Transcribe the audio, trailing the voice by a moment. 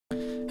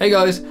Hey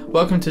guys,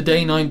 welcome to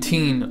day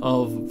 19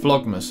 of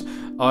Vlogmas.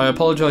 I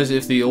apologise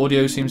if the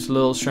audio seems a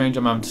little strange.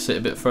 I'm having to sit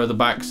a bit further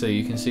back so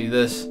you can see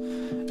this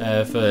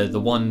for the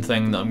one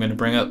thing that I'm going to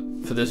bring up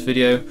for this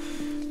video.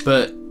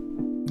 But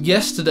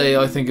yesterday,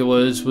 I think it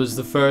was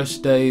the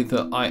first day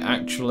that I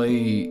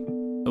actually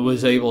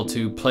was able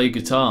to play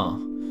guitar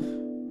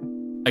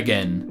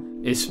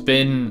again. It's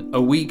been a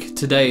week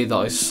today that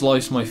I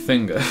sliced my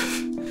finger.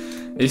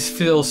 It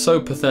feels so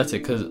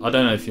pathetic because I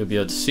don't know if you'll be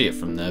able to see it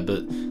from there,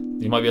 but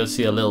you might be able to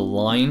see a little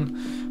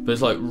line, but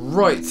it's like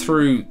right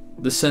through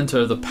the center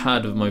of the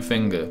pad of my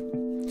finger.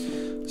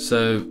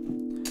 So,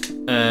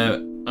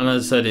 and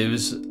as I said, it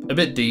was a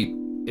bit deep,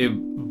 it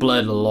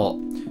bled a lot,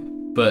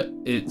 but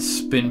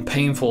it's been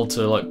painful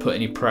to like put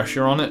any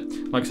pressure on it.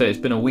 Like I say, it's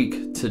been a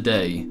week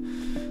today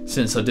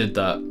since I did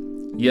that.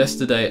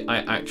 Yesterday, I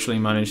actually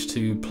managed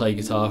to play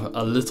guitar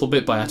a little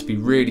bit, but I had to be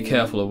really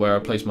careful of where I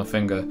placed my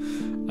finger,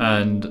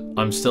 and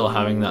I'm still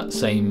having that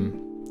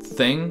same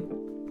thing.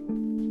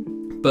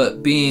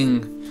 But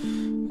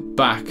being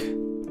back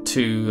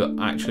to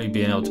actually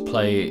being able to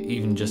play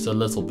even just a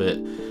little bit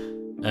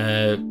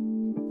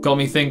got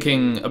me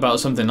thinking about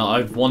something that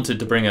I've wanted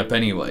to bring up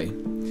anyway,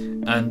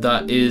 and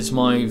that is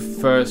my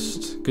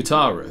first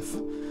guitar riff.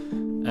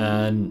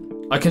 And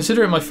I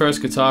consider it my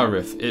first guitar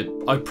riff.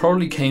 I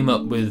probably came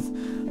up with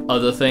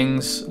other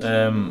things.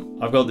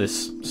 I've got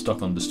this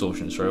stuck on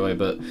distortion straight away,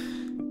 but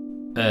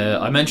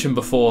I mentioned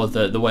before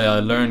that the way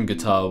I learned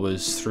guitar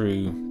was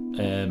through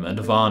a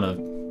Nirvana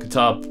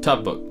guitar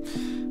tab book.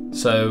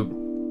 So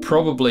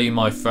probably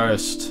my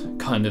first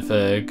kind of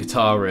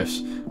guitar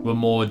riffs were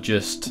more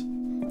just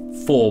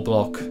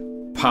 4-block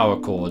power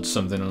chords,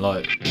 something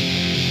like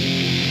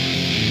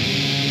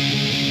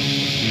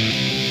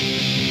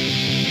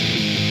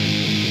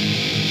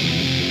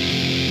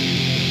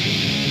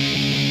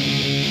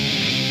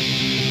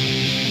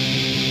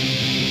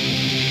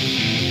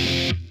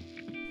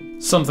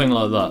something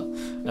like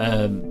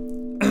that.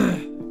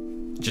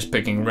 Just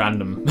picking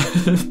random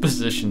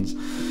positions.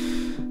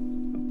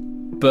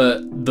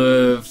 But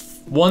the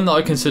one that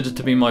I consider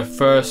to be my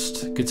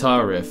first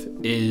guitar riff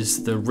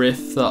is the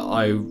riff that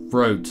I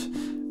wrote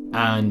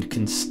and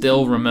can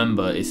still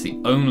remember. It's the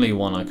only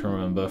one I can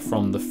remember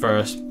from the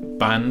first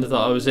band that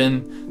I was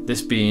in,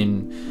 this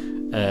being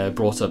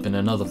brought up in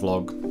another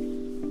vlog.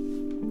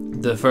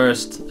 The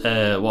first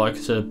what I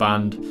consider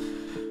band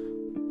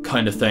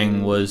kind of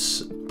thing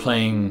was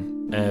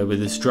playing with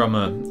this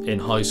drummer in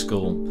high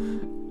school,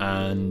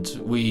 and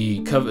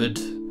we covered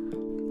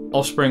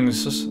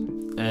Offspring's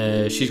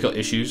She's Got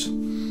Issues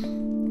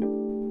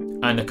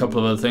and a couple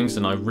of other things,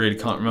 and I really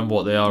can't remember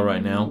what they are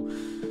right now,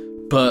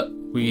 but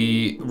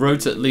we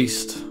wrote at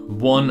least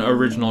one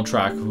original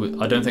track.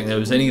 I don't think there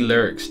was any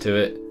lyrics to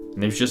it,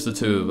 and it was just the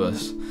two of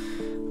us,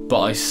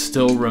 but I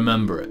still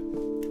remember it.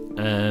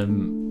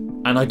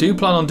 And I do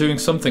plan on doing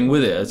something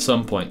with it at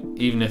some point,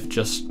 even if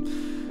just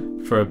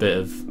for a bit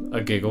of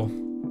a giggle.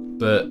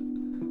 But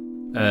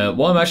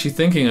what I'm actually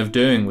thinking of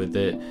doing with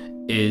it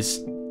is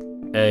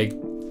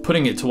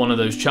putting it to one of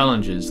those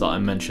challenges that I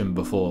mentioned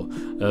before,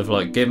 of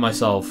like give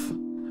myself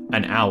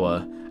an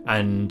hour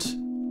and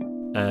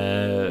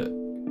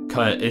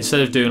kind of,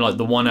 instead of doing like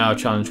the 1 hour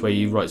challenge where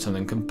you write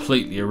something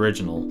completely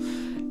original,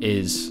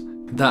 is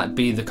that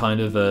be the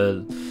kind of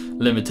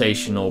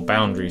limitation or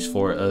boundaries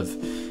for it, of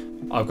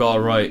I've got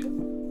to write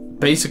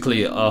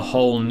basically a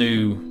whole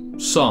new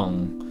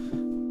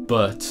song,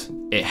 but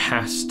it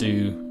has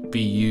to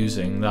be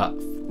using that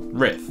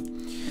riff.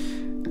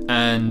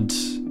 And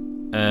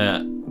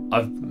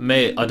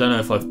I don't know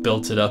if I've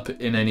built it up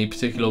in any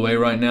particular way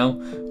right now,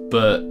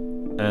 but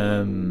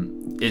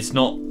it's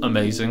not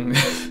amazing.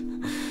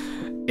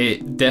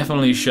 It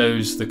definitely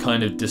shows the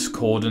kind of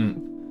discordant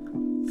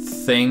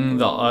thing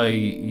that I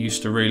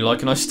used to really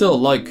like, and I still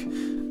like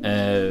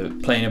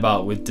playing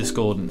about with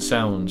discordant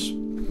sounds,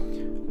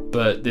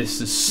 but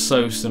this is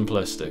so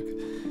simplistic.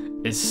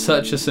 It's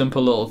such a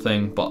simple little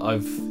thing, but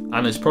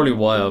and it's probably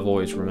why I've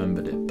always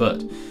remembered it,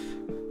 but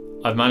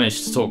I've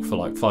managed to talk for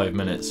like 5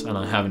 minutes and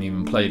I haven't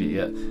even played it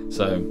yet.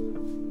 So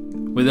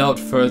without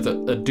further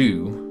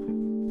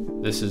ado,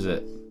 this is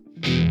it.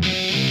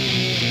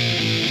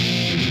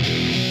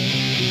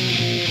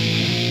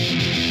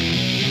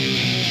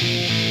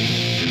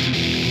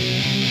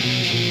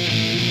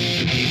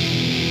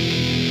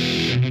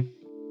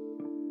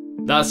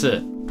 That's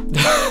it.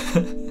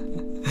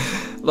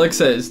 Like I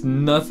said, it's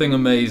nothing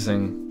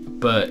amazing,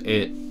 but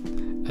it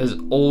has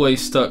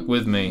always stuck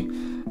with me.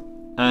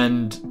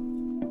 And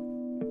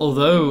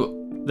although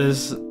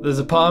there's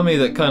a part of me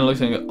that kind of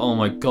looks and goes, oh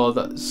my god,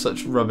 that's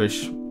such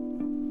rubbish.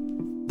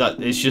 That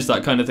it's just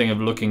that kind of thing of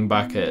looking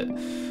back at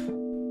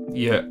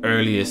your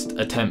earliest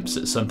attempts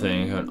at something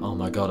and going, oh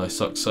my god, I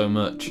suck so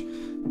much.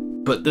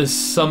 But there's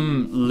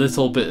some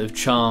little bit of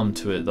charm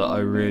to it that I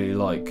really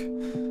like,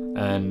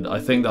 and I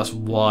think that's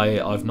why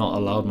I've not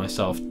allowed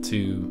myself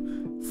to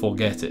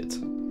forget it.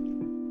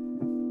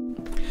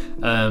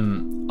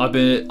 I've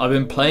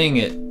been playing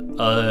it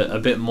a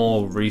bit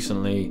more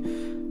recently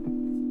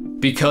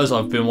because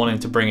I've been wanting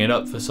to bring it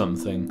up for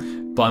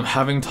something, but I'm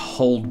having to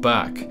hold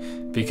back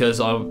because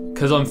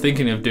I'm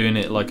thinking of doing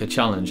it like a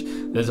challenge.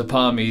 There's a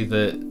part of me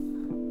that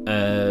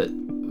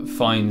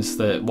finds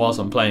that whilst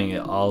I'm playing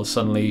it, I'll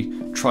suddenly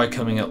try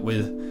coming up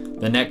with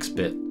the next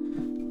bit,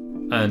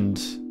 and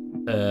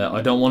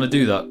I don't want to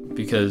do that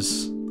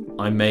because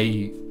I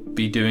may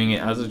be doing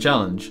it as a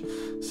challenge.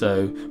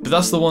 So, but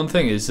that's the one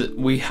thing, is that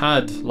we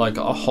had like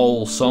a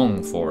whole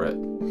song for it,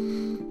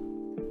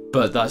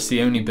 but that's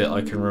the only bit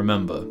I can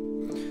remember.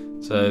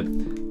 So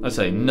I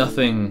say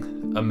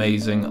nothing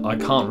amazing. I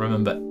can't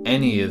remember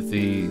any of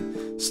the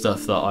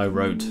stuff that I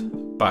wrote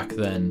back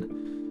then.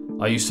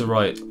 I used to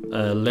write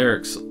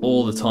lyrics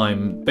all the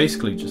time,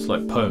 basically just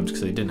like poems,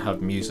 because they didn't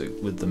have music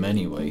with them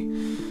anyway.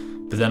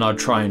 But then I'd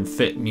try and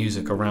fit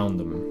music around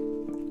them,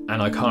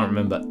 and I can't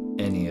remember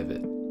any of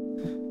it.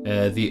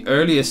 The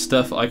earliest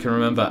stuff I can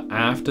remember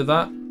after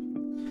that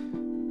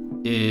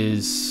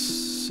is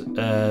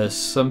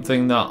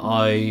something that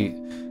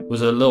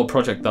was a little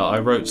project that I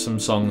wrote some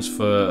songs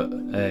for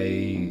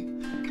a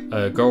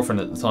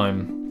girlfriend at the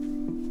time,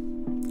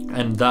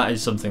 and that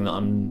is something that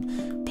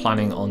I'm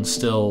planning on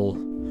still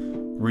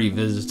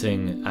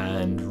revisiting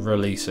and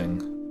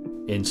releasing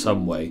in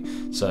some way.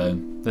 So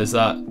there's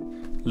that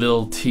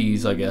little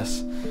tease, I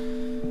guess.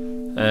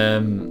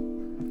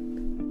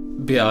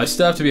 But yeah, I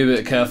still have to be a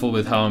bit careful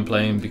with how I'm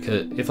playing,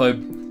 because if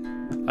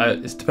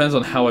it depends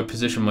on how I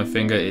position my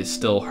finger, it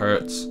still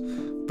hurts.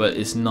 But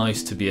it's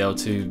nice to be able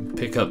to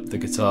pick up the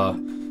guitar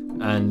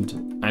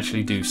and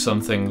actually do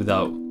something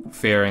without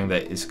fearing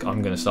that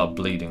I'm going to start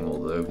bleeding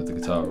all over the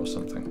guitar or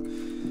something.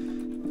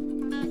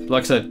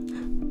 Like I said,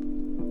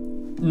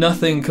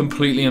 nothing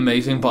completely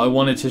amazing, but I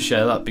wanted to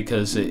share that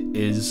because it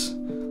is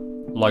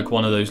like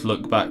one of those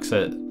look backs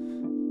at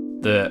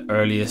the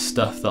earliest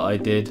stuff that I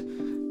did.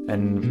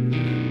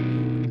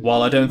 And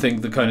while I don't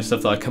think the kind of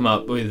stuff that I come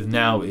up with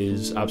now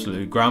is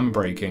absolutely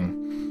groundbreaking,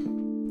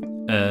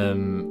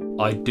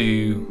 I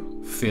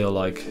do feel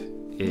like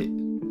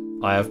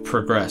I have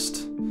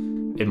progressed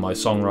in my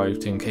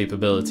songwriting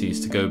capabilities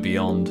to go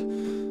beyond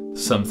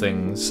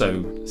something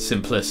so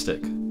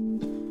simplistic.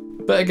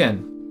 But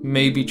again,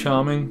 maybe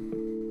charming,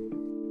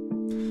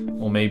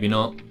 or maybe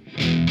not.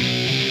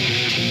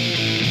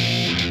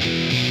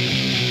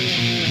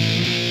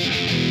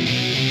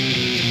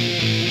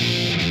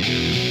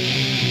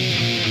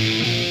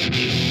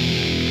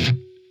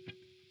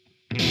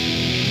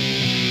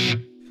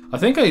 I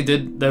think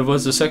there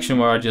was a section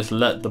where I just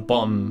let the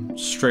bottom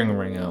string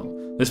ring out.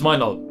 This might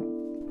not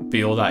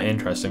be all that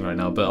interesting right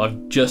now, but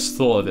I've just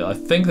thought of it. I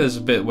think there's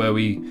a bit where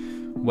we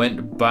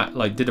went back,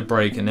 like did a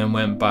break and then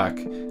went back,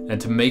 and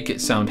to make it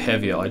sound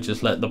heavier, I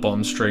just let the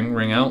bottom string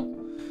ring out.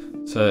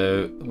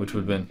 So, which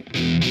would have been...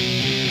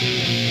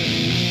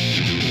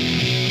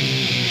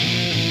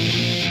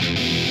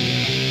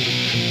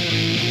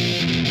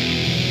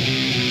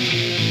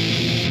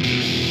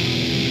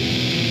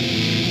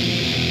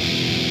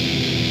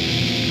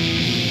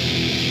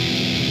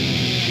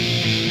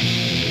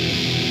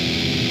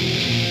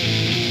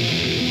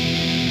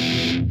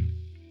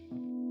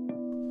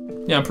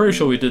 Yeah, I'm pretty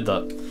sure we did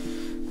that.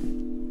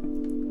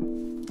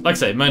 Like I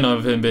say, it may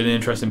not have been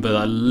interesting, but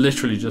that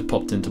literally just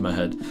popped into my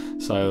head.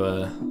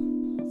 So,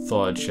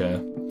 thought I'd share.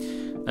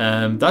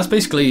 That's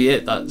basically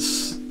it.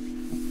 That's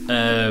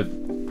the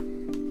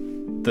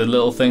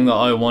little thing that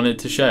I wanted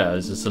to share.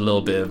 Is just a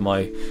little bit of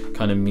my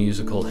kind of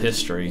musical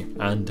history.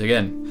 And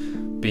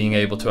again, being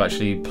able to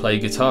actually play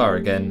guitar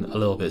again a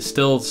little bit.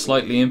 Still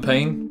slightly in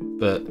pain,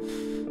 but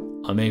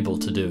I'm able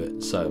to do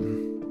it. So,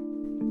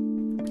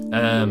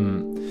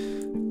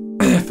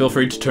 feel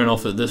free to turn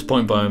off at this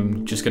point, but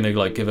I'm just going to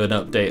like give an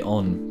update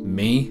on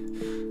me.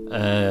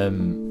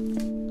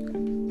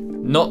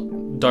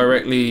 Not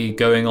directly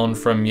going on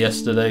from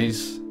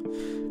yesterday's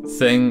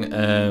thing.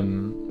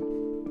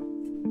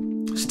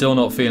 Still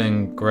not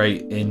feeling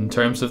great in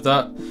terms of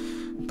that,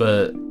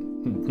 but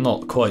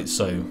not quite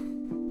so.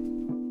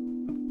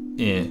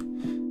 Yeah,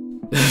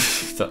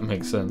 if that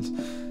makes sense.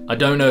 I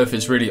don't know if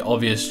it's really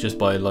obvious just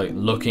by like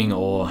looking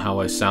or how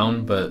I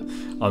sound, but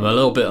I'm a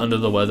little bit under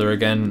the weather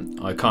again.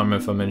 I can't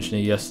remember if I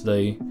mentioned it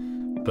yesterday,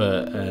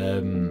 but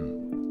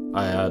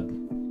I had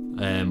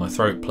my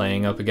throat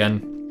playing up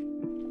again.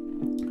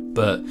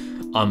 But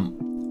I'm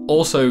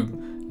also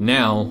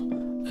now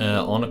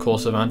on a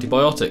course of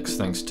antibiotics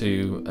thanks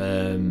to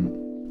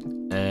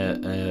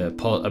a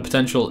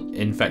potential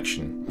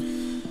infection.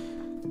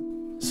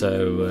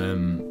 So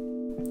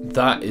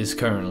that is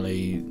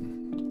currently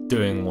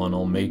doing one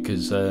on me,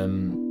 because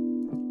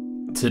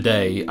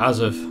today, as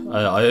of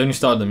I only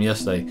started them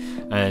yesterday,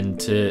 and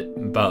to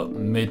about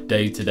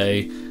midday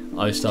today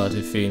I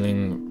started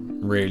feeling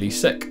really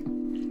sick,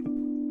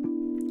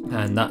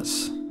 and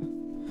that's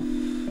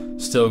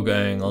still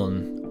going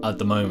on at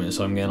the moment.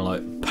 So I'm getting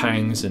like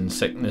pangs and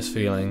sickness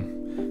feeling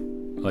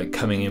like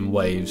coming in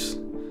waves,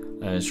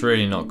 and it's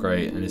really not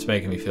great, and it's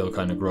making me feel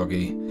kind of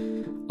groggy.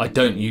 I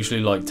don't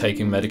usually like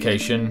taking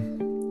medication,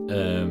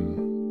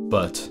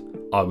 but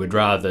I would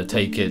rather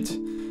take it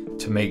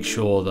to make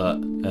sure that,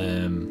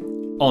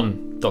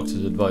 on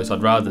doctor's advice,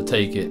 I'd rather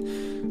take it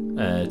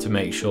to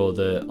make sure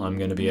that I'm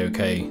going to be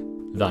okay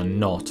than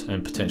not,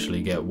 and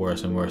potentially get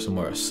worse and worse and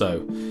worse.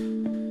 So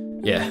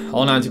yeah,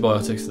 on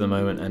antibiotics at the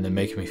moment, and they're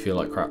making me feel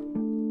like crap.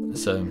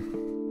 So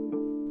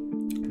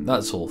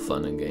that's all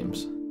fun and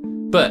games.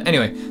 But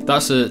anyway,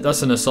 that's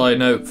an aside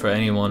note for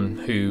anyone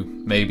who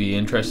may be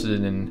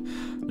interested in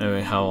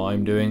knowing how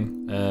I'm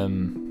doing.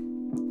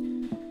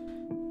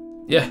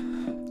 Yeah,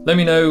 let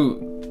me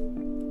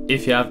know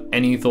if you have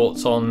any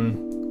thoughts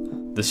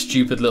on the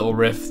stupid little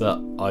riff that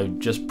I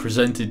just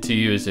presented to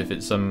you as if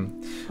it's some...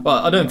 Well,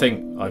 I don't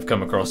think I've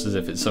come across as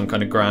if it's some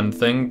kind of grand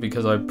thing,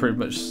 because I pretty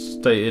much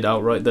stated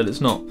outright that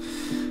it's not.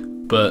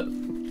 But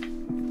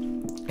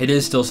it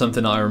is still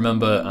something that I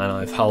remember and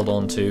I've held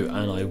on to,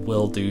 and I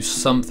will do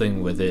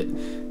something with it,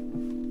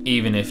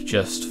 even if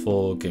just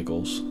for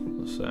giggles.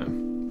 So,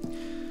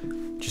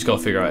 just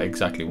gotta figure out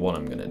exactly what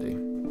I'm gonna do.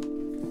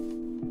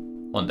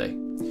 One day.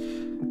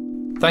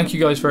 Thank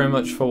you guys very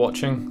much for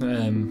watching.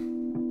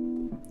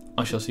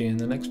 I shall see you in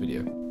the next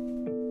video.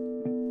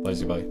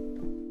 Bye.